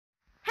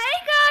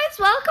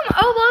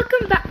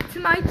welcome back to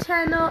my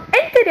channel.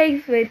 In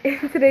today's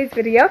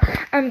video,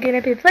 I'm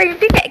gonna be playing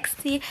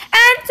pkxd,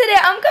 and today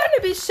I'm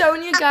gonna be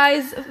showing you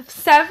guys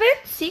 7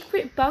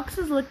 secret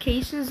boxes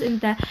locations in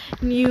the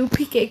new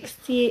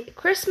pkxd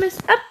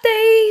Christmas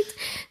update.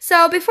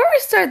 So before we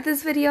start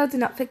this video, do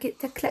not forget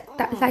to click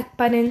that like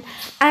button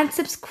and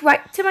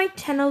subscribe to my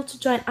channel to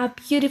join our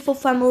beautiful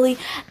family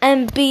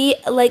and be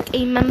like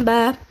a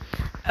member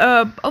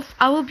of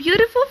our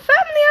beautiful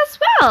family as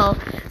well.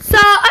 So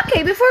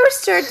okay, before we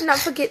start, do not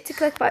forget to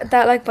click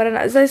that like button,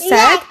 as I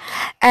said.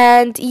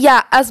 And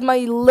yeah, as my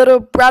little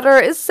brother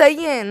is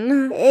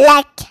saying,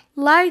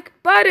 like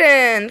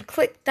button,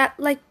 click that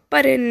like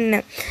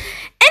button.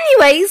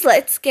 Anyways,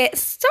 let's get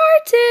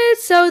started.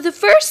 So the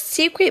first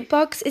secret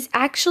box is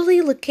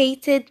actually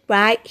located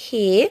right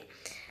here.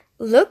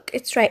 Look,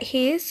 it's right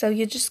here. So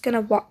you're just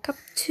gonna walk up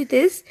to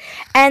this,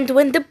 and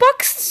when the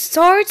box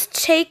starts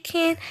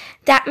shaking,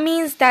 that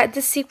means that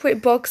the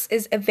secret box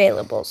is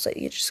available. So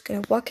you're just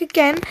gonna walk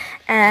again,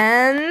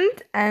 and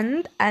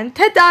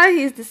ta-da,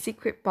 here's the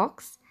secret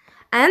box.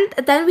 And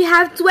then we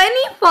have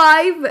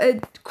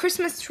 25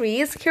 Christmas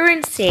trees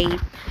currency.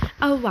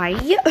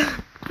 Alright.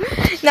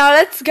 Now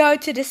let's go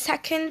to the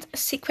second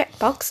secret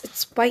box.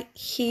 It's right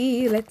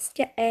here. Let's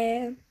get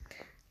it.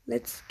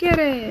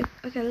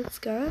 Okay, let's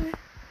go.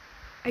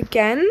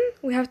 Again,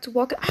 we have to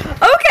walk. Okay,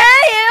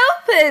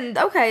 it opened.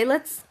 Okay,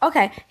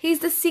 here's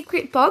the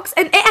secret box,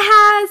 and it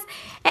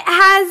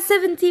has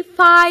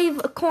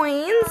 75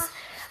 coins.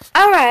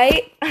 All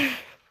right.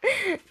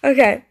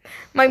 Okay,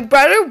 my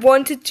brother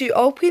wanted to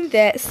open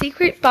the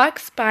secret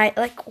box by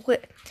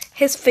with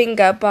his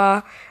finger,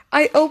 but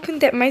I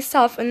opened it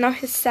myself, and now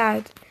he's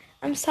sad.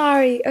 I'm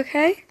sorry.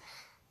 Okay.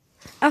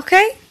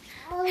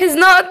 He's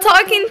not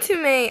talking to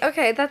me.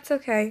 Okay, that's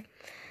okay.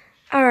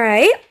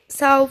 Alright,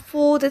 so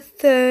for the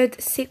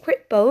third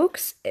secret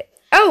box,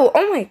 oh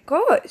my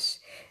gosh,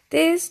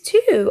 there's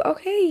 2,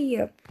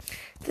 okay.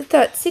 The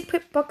third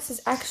secret box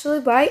is actually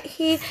right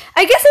here.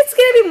 I guess it's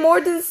gonna be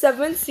more than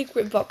 7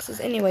 secret boxes.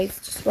 Anyways,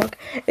 just walk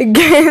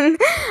again,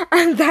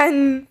 and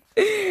then,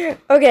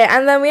 okay,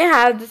 and then we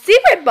have the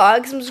secret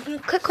box. I'm just gonna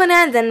click on it,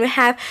 and then we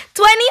have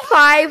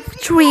 25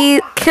 tree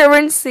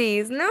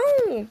currencies. No.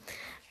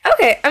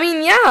 Okay, I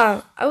mean,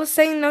 yeah, I was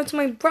saying no to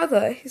my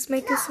brother. He's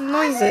making some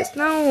noises.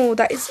 No,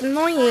 that is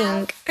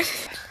annoying.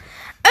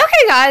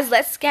 Okay, guys,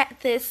 let's get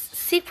this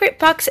secret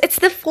box. It's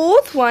the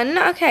 4th one.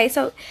 Okay,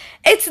 so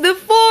it's the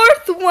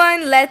 4th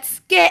one. Let's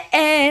get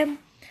it.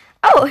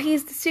 Oh,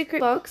 here's the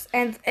secret box,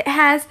 and it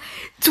has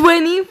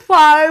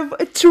 25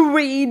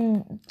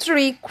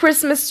 tree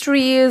Christmas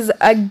trees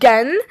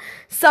again.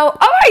 So,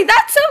 alright,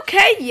 that's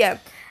okay. Yeah.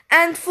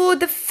 And for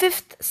the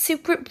 5th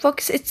secret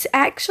box, it's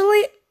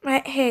actually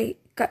right here.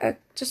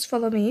 Just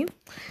follow me,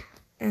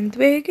 and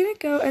we're gonna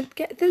go and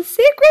get the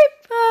secret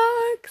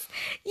box.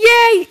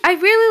 Yay! I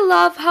really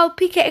love how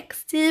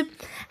pkxd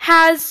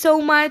has so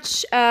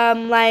much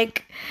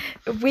rewards,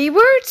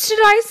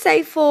 should I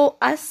say, for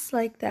us,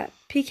 like that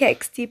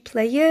pkxd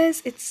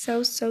players. It's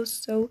so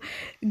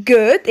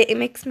good. It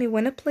makes me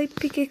want to play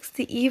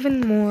pkxd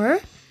even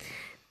more,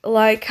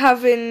 like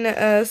having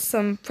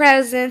some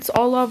presents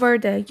all over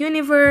the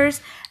universe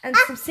and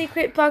some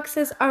secret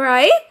boxes. All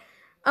right,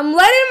 I'm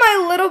letting my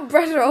little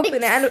brother open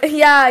it. And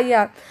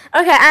yeah.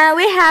 Okay, and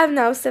we have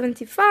now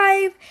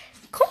 75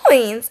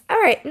 coins.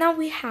 Alright, now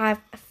we have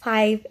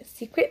 5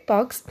 secret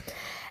box.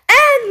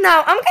 And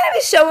now I'm gonna be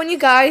showing you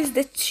guys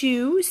the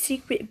 2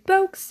 secret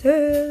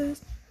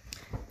boxes.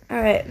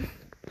 Alright.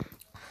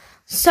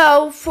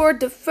 So for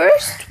the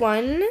first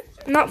one,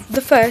 not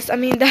the first, I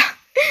mean the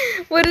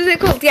what is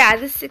it called? Yeah,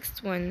 the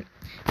 6th one.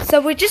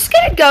 So we're just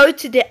gonna go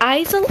to the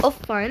Isle of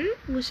Fun,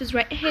 which is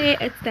right here.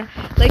 It's the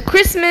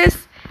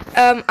Christmas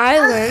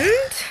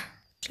island.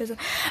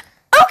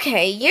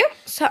 Okay,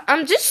 so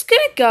I'm just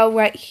gonna go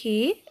right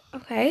here.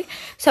 Okay,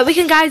 so we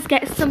can guys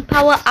get some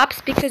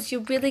power-ups, because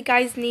you really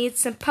guys need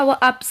some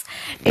power-ups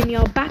in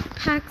your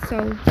backpack.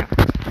 So yeah,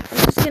 I'm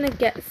just gonna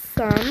get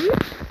some.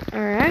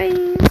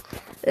 Alright,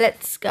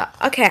 let's go.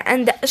 Okay,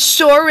 and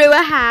sure, we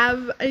will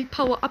have a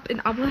power-up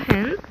in our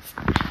hands.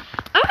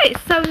 Alright,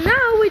 so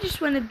now we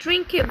just want to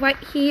drink it right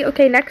here,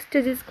 okay, next to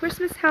this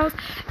Christmas house.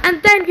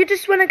 And then you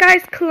just want to,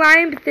 guys,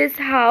 climb this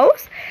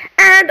house.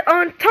 And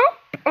on top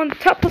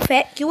of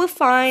it, you will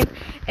find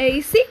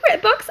a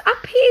secret box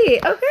up here.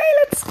 Okay,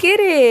 let's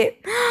get it.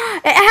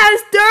 It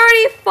has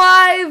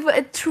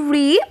 35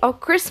 tree or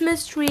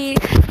Christmas tree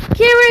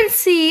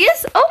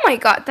currencies. Oh my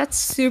god, that's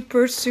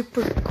super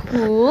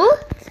cool.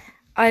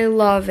 I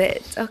love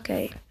it.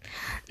 Okay.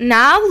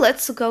 Now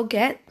let's go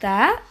get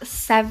that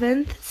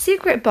 7th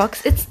secret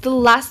box. It's the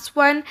last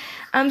one.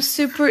 I'm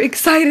super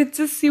excited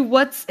to see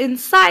what's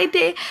inside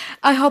it.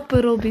 I hope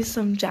it'll be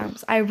some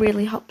gems. I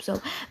really hope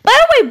so. By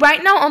the way,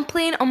 right now I'm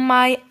playing on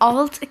my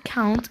alt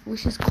account,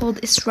 which is called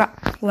Israe.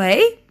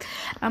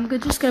 I'm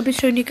just gonna be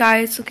showing you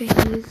guys. Okay,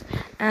 here's,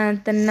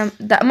 and then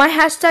my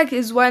hashtag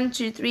is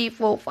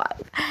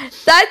 12345.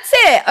 That's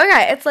it.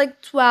 Okay, it's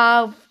like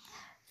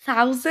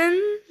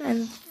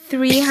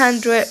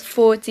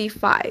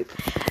 12,345.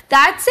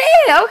 That's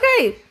it.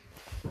 Okay.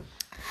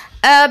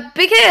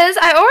 Because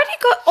I already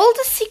got all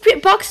the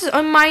secret boxes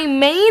on my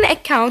main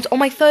account, on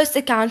my first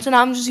account, so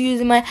now I'm just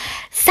using my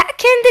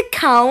second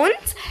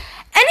account.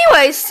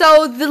 Anyway,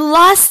 so the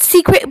last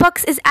secret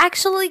box is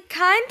actually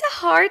kind of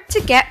hard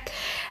to get,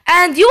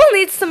 and you will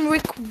need some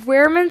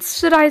requirements,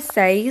 should I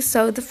say.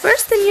 So the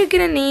first thing you're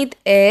gonna need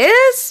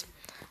is,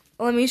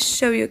 let me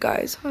show you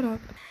guys, hold up.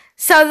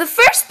 So the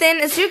first thing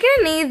is you're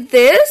gonna need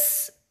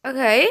this,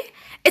 okay?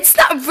 It's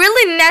not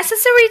really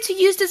necessary to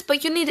use this,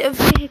 but you need a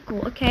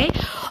vehicle, okay?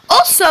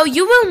 Also,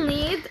 you will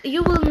need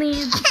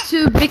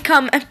to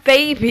become a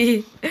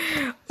baby.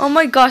 Oh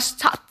my gosh,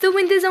 stop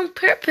doing this on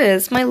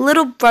purpose. My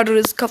little brother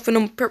is coughing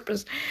on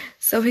purpose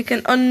so he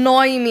can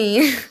annoy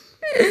me.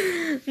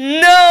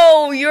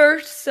 No, you're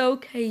so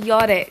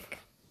chaotic.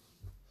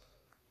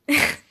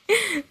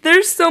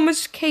 There's so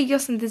much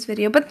chaos in this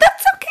video, but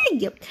that's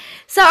okay.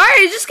 So, alright,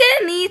 you're just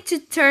gonna need to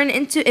turn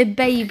into a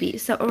baby.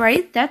 So,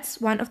 alright,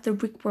 that's one of the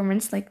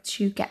requirements, like,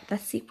 to get the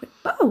secret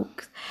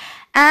box.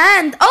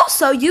 And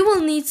also, you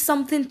will need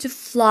something to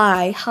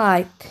fly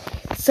high.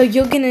 So,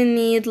 you're gonna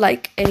need,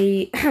 like,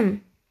 a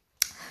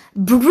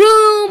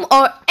broom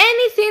or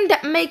anything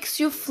that makes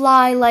you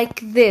fly like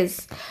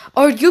this.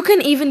 Or you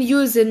can even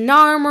use an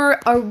armor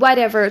or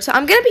whatever. So,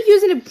 I'm gonna be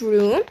using a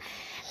broom.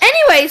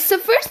 Anyway, so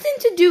first thing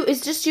to do is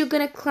just you're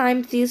gonna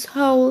climb this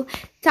whole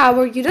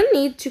tower. You don't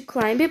need to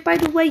climb it, by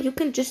the way. You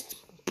can just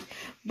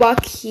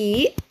walk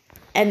here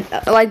and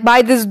like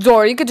by this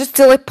door. You can just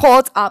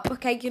teleport up,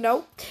 okay, you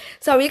know.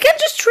 So you can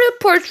just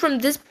teleport from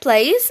this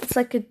place. It's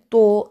like a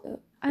door.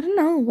 I don't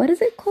know, what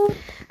is it called?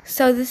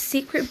 So the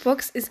secret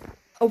box is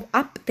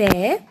up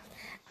there.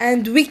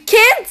 And we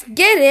can't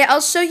get it.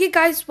 I'll show you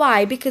guys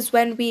why. Because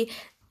when we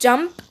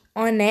jump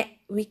on it,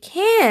 we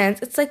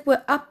can't. It's like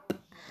we're up.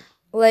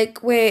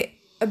 Like we're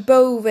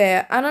above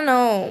it. I don't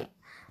know.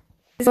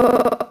 So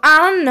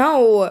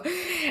now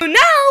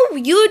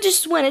you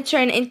just want to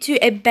turn into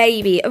a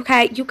baby,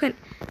 okay? You can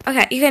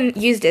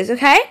use this,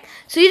 okay?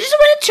 So you just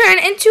want to turn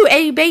into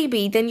a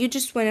baby. Then you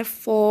just want to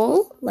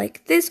fall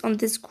like this on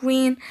this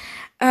green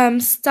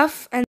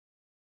stuff. And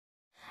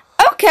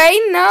okay,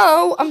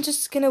 now I'm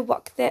just gonna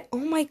walk there. Oh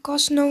my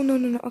gosh, no.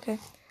 Okay,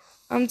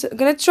 I'm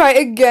gonna try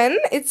again.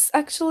 It's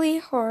actually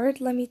hard.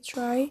 Let me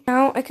try.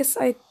 Now I guess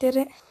I did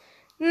it.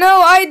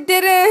 No, I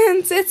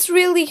didn't. It's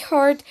really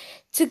hard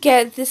to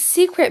get the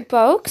secret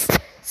box.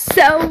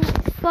 So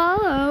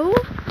follow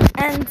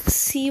and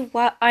see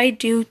what I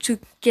do to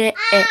get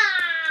it.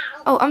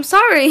 Oh, I'm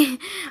sorry.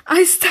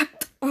 I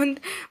stepped on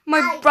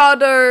my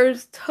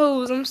brother's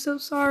toes. I'm so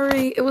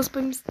sorry. It was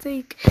by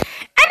mistake.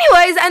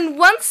 Anyways, and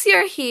once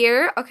you're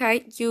here,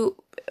 okay,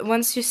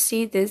 once you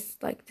see this,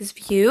 like this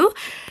view,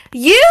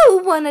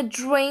 you want to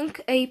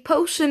drink a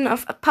potion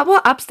of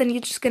power-ups, then you're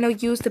just going to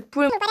use the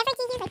broom. Whatever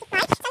you use, like the fly.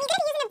 So you're going to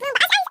be using a broom,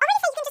 but as I already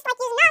said, you can just like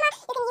use an armor,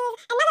 you can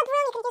use another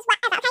broom, you can use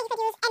whatever, okay? You can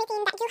use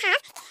anything that you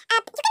have.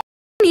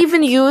 You can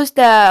even use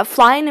the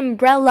flying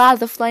umbrella,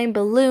 the flying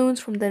balloons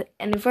from the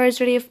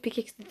anniversary of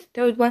pkxd, the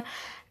third one.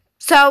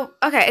 So,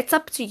 okay, it's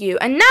up to you.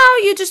 And now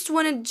you just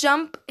want to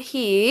jump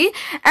here.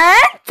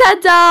 And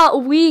ta-da!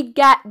 We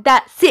got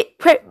that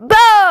secret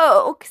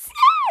box!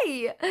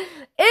 Yay!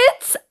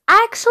 It's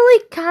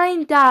actually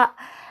kinda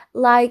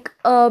like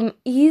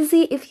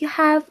easy if you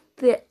have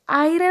the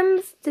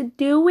items to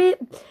do it.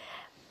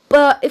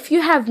 But if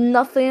you have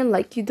nothing,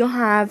 like you don't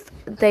have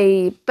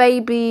the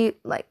baby,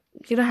 like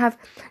you don't have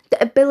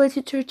the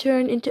ability to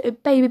turn into a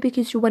baby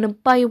because you want to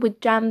buy it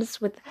with gems,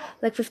 with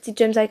like 50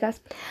 gems, I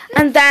guess.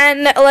 And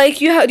then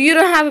like you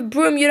don't have a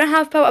broom, you don't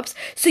have power-ups,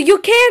 so you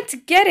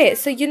can't get it.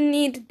 So you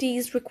need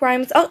these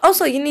requirements.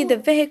 Also, you need the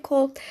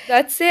vehicle.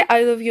 That's it.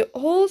 I love you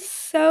all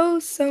so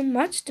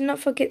much. Do not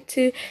forget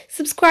to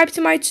subscribe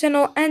to my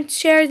channel and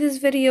share this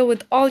video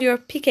with all your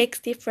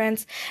pkxd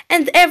friends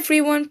and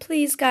everyone,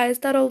 please, guys.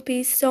 That'll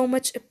be so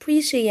much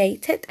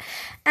appreciated.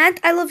 And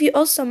I love you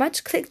all so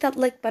much. Click that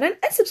like button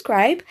and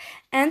subscribe.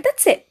 And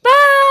that's it.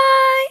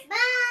 Bye!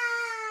 Bye!